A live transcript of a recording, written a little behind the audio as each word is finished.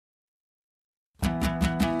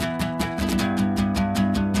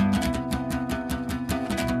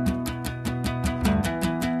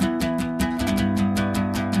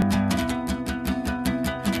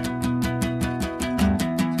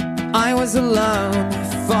was alone,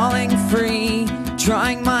 falling free,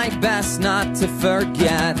 trying my best not to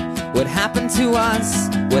forget what happened to us,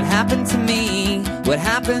 what happened to me, what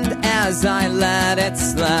happened as I let it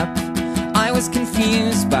slip. I was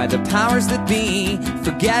confused by the powers that be,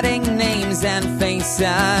 forgetting names and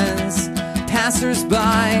faces.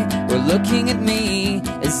 Passers-by were looking at me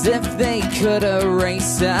as if they could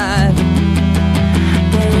erase it.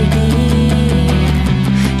 Baby,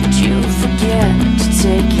 did you forget to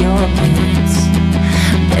take your meds?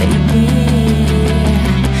 Baby,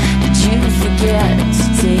 did you forget to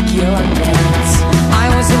take your meds? I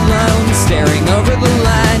was alone, staring over the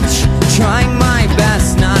ledge, trying my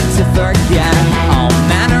best not to forget all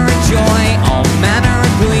manner of joy, all manner of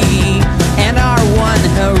glee, and our one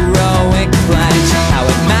heroic pledge. How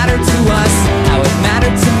it mattered to us, how it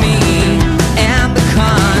mattered to me, and the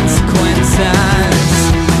consequences.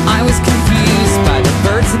 I was confused by the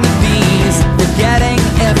birds and the bees, forgetting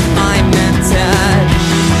if I meant it.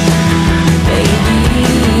 Baby,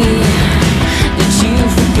 did you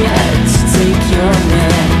forget to take your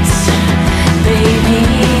meds? Baby,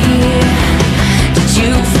 did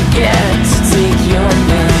you forget to take your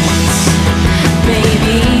meds?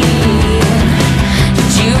 Baby,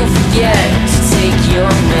 did you forget to take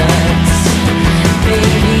your meds?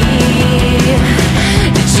 Baby,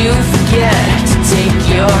 did you forget to take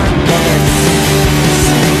your meds?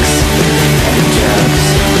 Sex and drugs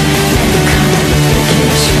and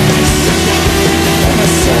complications.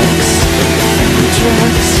 Sex and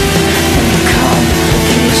drugs and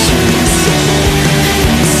complications.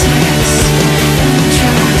 Sex and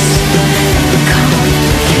drugs and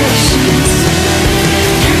complications.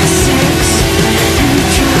 Sex and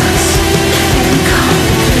drugs and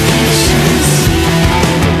complications.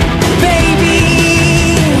 Baby,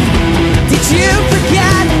 did you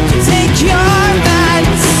forget to take your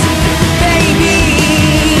meds? Baby,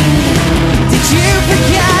 did you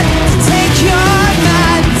forget to take your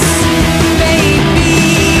meds? Baby,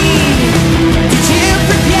 did you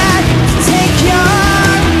forget to take your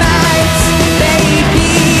meds?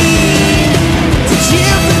 Baby, did you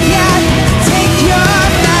forget to take your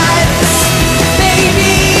meds?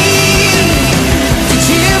 Baby, did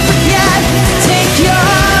you forget to take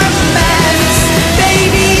your meds?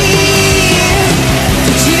 Baby,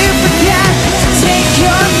 did you forget to take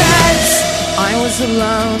your meds? I was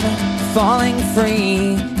alone, falling free,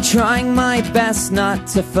 trying my best not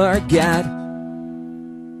to forget